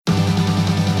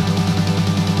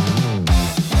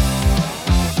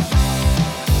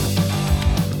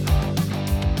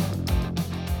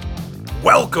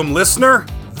Welcome, listener!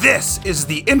 This is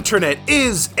The Internet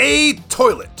is a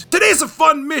Toilet. Today's a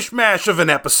fun mishmash of an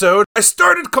episode. I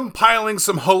started compiling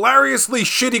some hilariously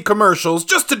shitty commercials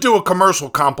just to do a commercial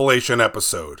compilation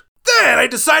episode. Then I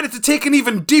decided to take an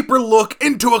even deeper look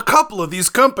into a couple of these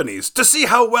companies to see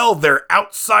how well their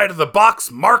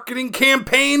outside-of-the-box marketing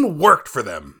campaign worked for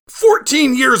them.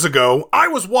 14 years ago, I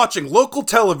was watching local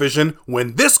television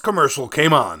when this commercial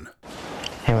came on.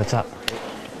 Hey, what's up?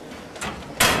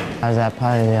 How's that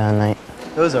party the other night?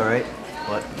 It was alright.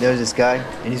 But there was this guy,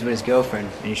 and he's with his girlfriend,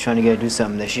 and he's trying to get her to do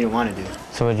something that she didn't want to do.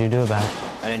 So what'd you do about it?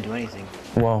 I didn't do anything.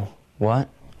 Whoa, what?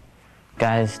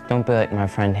 Guys, don't be like my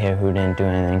friend here who didn't do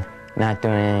anything. Not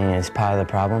doing anything is part of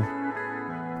the problem.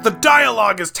 The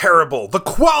dialogue is terrible, the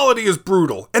quality is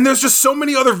brutal, and there's just so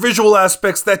many other visual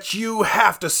aspects that you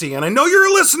have to see. And I know you're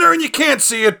a listener and you can't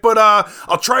see it, but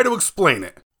I'll try to explain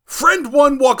it. Friend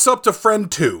 1 walks up to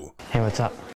Friend 2. Hey, what's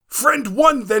up? Friend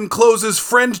 1 then closes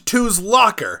Friend 2's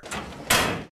locker.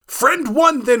 Friend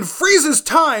 1 then freezes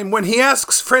time when he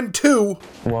asks Friend 2,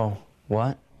 Whoa,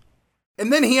 what?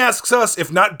 and then he asks us if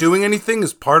not doing anything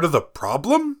is part of the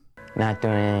problem? Not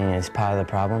doing anything is part of the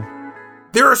problem?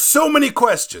 There are so many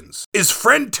questions. Is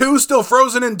Friend 2 still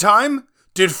frozen in time?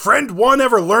 Did Friend 1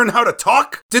 ever learn how to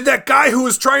talk? Did that guy who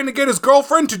was trying to get his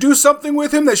girlfriend to do something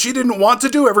with him that she didn't want to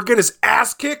do ever get his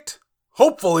ass kicked?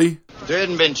 Hopefully. If there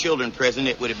hadn't been children present,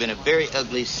 it would have been a very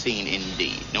ugly scene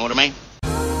indeed. Know what I mean?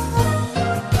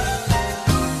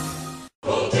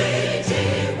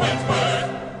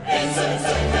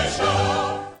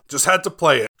 Just had to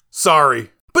play it.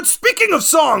 Sorry. But speaking of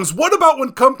songs, what about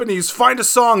when companies find a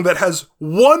song that has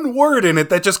one word in it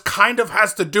that just kind of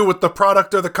has to do with the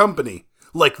product or the company?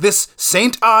 Like this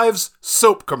St. Ives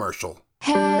soap commercial.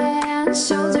 Hands,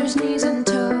 shoulders, knees, and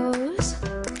toes.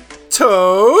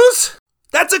 Toes?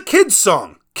 That's a kid's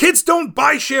song. Kids don't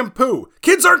buy shampoo.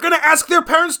 Kids aren't gonna ask their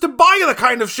parents to buy the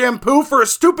kind of shampoo for a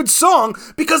stupid song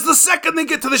because the second they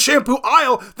get to the shampoo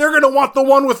aisle, they're gonna want the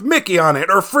one with Mickey on it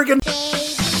or friggin'...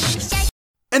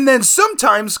 And then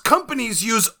sometimes companies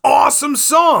use awesome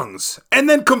songs and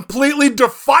then completely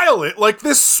defile it like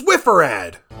this Swiffer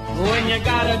ad. When you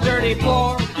got a dirty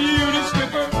floor, unit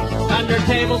Swiffer. Under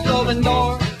table, stove, and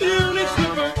door, unit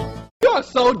Swiffer. You are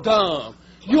so dumb.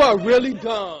 You are really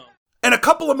dumb. And a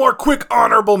couple of more quick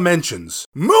honorable mentions.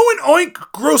 Moo and Oink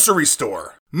Grocery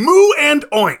Store. Moo and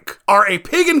Oink are a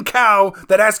pig and cow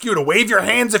that ask you to wave your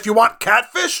hands if you want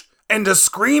catfish and to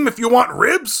scream if you want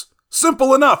ribs.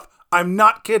 Simple enough. I'm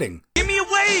not kidding. Give me a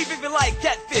wave if you like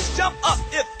catfish. Jump up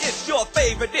if it's your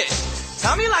favorite dish.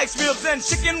 Tommy likes ribs and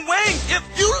chicken wings. If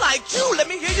you like chew, let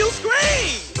me hear you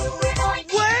scream.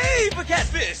 Wave for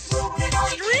catfish.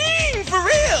 Scream for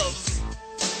ribs.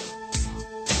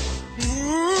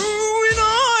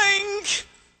 Oink.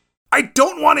 I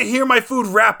don't want to hear my food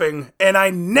rapping, and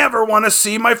I never want to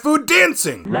see my food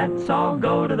dancing. Let's all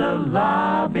go to the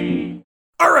lobby.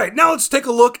 Alright, now let's take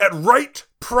a look at Right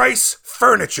Price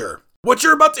Furniture. What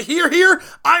you're about to hear here,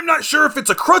 I'm not sure if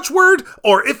it's a crutch word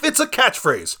or if it's a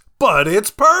catchphrase, but it's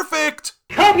perfect!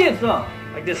 Come get some!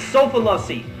 Like this sofa love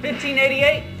seat,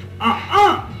 $15.88?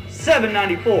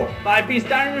 $7.94. 5-piece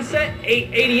dining room set,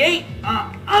 $8.88?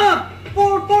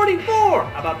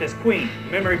 $4.44. How about this queen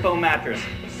memory foam mattress,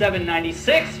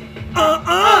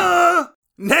 $7.96?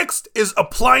 Next is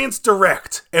Appliance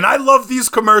Direct, and I love these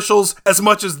commercials as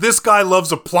much as this guy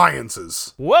loves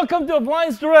appliances. Welcome to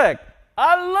Appliance Direct.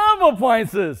 I love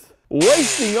appliances.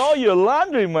 Wasting all your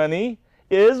laundry money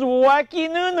is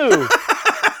Wacky Nunu.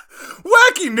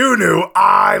 Wacky Nunu,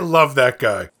 I love that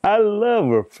guy. I love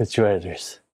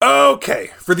refrigerators.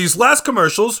 Okay, for these last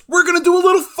commercials, we're gonna do a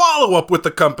little follow-up with the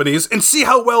companies and see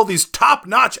how well these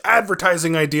top-notch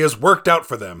advertising ideas worked out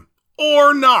for them.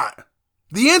 Or not.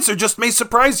 The answer just may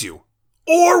surprise you.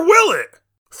 Or will it?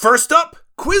 First up,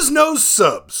 Quiznos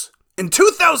Subs. In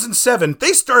 2007,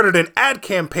 they started an ad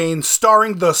campaign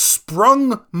starring the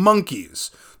Sprung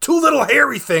Monkeys, two little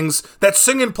hairy things that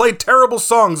sing and play terrible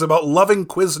songs about loving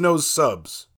Quiznos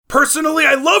subs. Personally,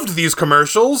 I loved these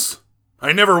commercials.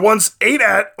 I never once ate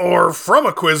at or from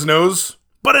a Quiznos,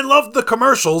 but I loved the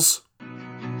commercials.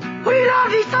 We love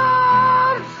these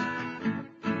subs,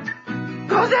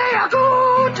 'cause they are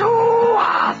good to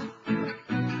us.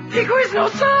 The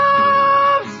Quiznos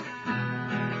subs,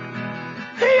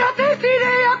 they are tasty,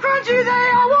 they are crunchy, they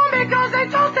are warm because they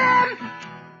toast them.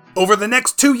 Over the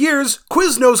next 2 years,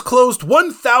 Quiznos closed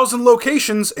 1,000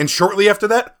 locations and shortly after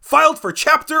that, filed for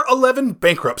Chapter 11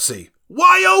 bankruptcy.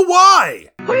 Why oh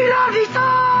why? We love these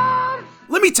subs.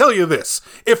 Let me tell you this,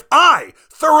 if I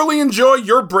thoroughly enjoy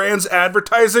your brand's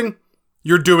advertising,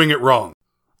 you're doing it wrong.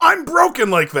 I'm broken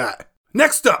like that.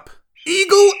 Next up,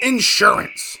 Eagle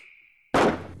Insurance.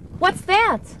 What's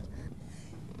that?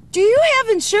 Do you have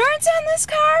insurance on this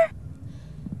car?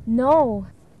 No.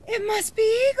 It must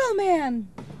be Eagle Man.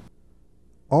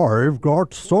 I've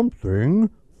got something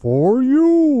for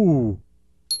you.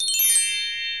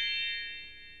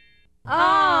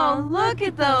 Oh, look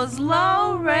at those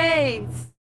low rates.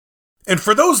 And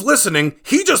for those listening,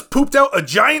 he just pooped out a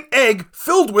giant egg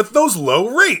filled with those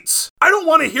low rates. I don't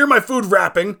want to hear my food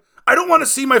rapping. I don't want to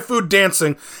see my food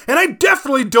dancing. And I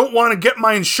definitely don't want to get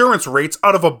my insurance rates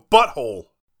out of a butthole.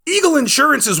 Eagle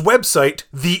Insurance's website,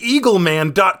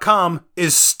 theeagleman.com,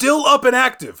 is still up and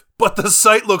active, but the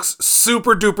site looks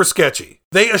super duper sketchy.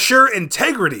 They assure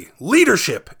integrity,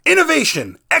 leadership,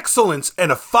 innovation, excellence,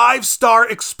 and a 5-star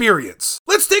experience.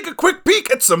 Let's take a quick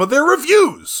peek at some of their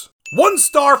reviews. 1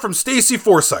 star from Stacy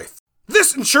Forsyth.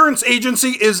 This insurance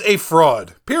agency is a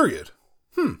fraud, period.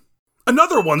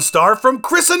 Another 1 star from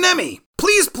Chris Anemi.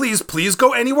 Please, please, please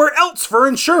go anywhere else for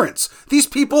insurance. These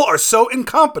people are so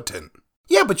incompetent.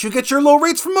 Yeah, but you get your low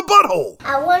rates from a butthole.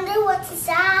 I wonder what's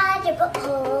inside your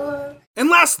butthole. And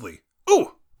lastly,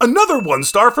 another 1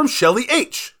 star from Shelly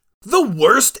H. The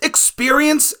worst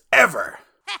experience ever.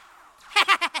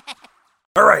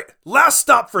 Alright, last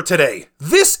stop for today.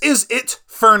 This Is It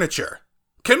Furniture.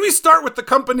 Can we start with the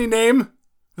company name?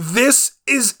 This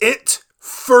Is It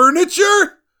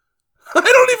Furniture? I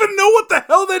don't even know what the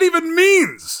hell that even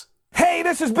means. Hey,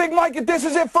 this is Big Mike at This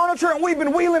Is It Furniture, and we've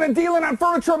been wheeling and dealing on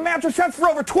furniture and mattress sets for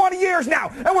over 20 years now,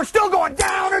 and we're still going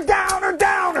downer, downer,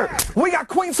 downer. We got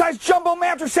queen-size jumbo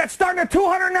mattress sets starting at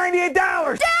 $298.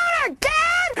 Downer,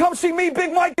 Dad! Come see me,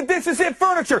 Big Mike at This Is It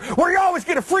Furniture, where you always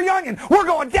get a free onion. We're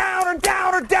going downer,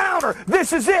 downer, downer.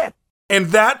 This is it. And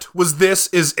that was This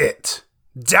Is It.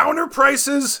 Downer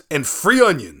prices and free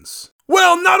onions.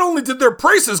 Well, not only did their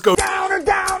prices go downer,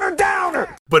 downer,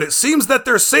 downer, but it seems that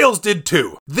their sales did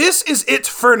too. This Is It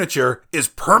Furniture is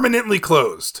permanently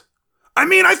closed. I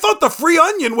mean, I thought the free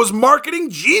onion was marketing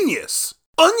genius.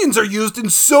 Onions are used in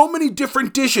so many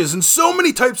different dishes and so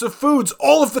many types of foods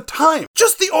all of the time.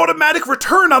 Just the automatic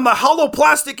return on the hollow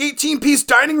plastic 18-piece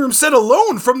dining room set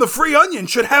alone from the free onion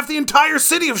should have the entire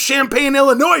city of Champaign,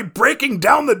 Illinois breaking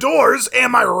down the doors,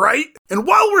 am I right? And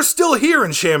while we're still here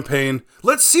in Champaign,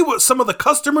 let's see what some of the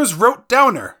customers wrote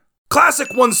downer. Classic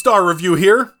 1-star review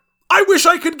here. I wish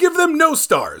I could give them no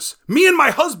stars. Me and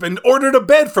my husband ordered a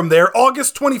bed from there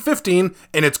August 2015,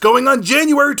 and it's going on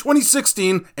January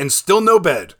 2016, and still no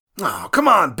bed. Oh, come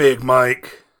on, Big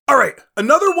Mike. Alright,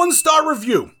 another 1-star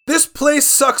review. This place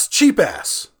sucks cheap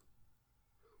ass.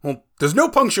 Well, there's no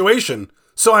punctuation,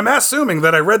 so I'm assuming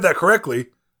that I read that correctly.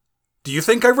 Do you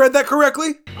think I read that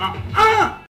correctly?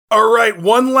 Alright,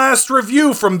 one last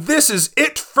review from This Is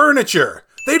It Furniture.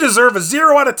 They deserve a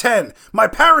 0 out of 10. My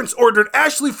parents ordered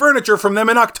Ashley furniture from them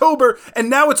in October, and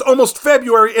now it's almost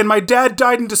February, and my dad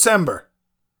died in December.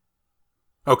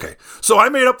 Okay, so I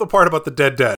made up the part about the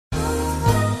dead dad.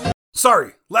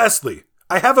 Sorry, lastly,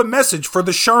 I have a message for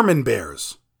the Charmin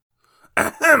Bears.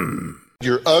 Ahem.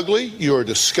 You're ugly, you're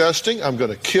disgusting, I'm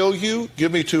gonna kill you,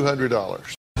 give me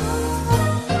 $200.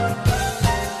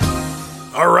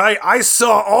 Alright, I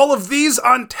saw all of these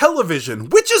on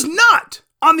television, which is not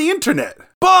on the internet.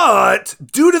 But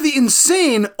due to the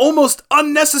insane, almost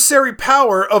unnecessary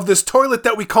power of this toilet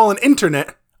that we call an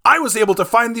internet, I was able to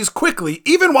find these quickly,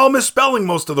 even while misspelling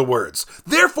most of the words,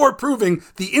 therefore proving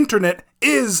the internet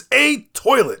is a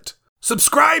toilet.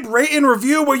 Subscribe, rate, and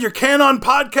review where you can on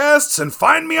podcasts, and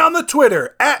find me on the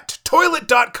Twitter at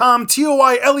toilet.com,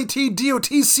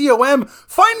 toiletdotcom.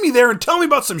 Find me there and tell me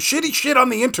about some shitty shit on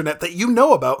the internet that you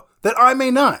know about that I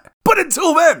may not. But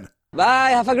until then,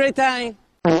 bye, have a great time.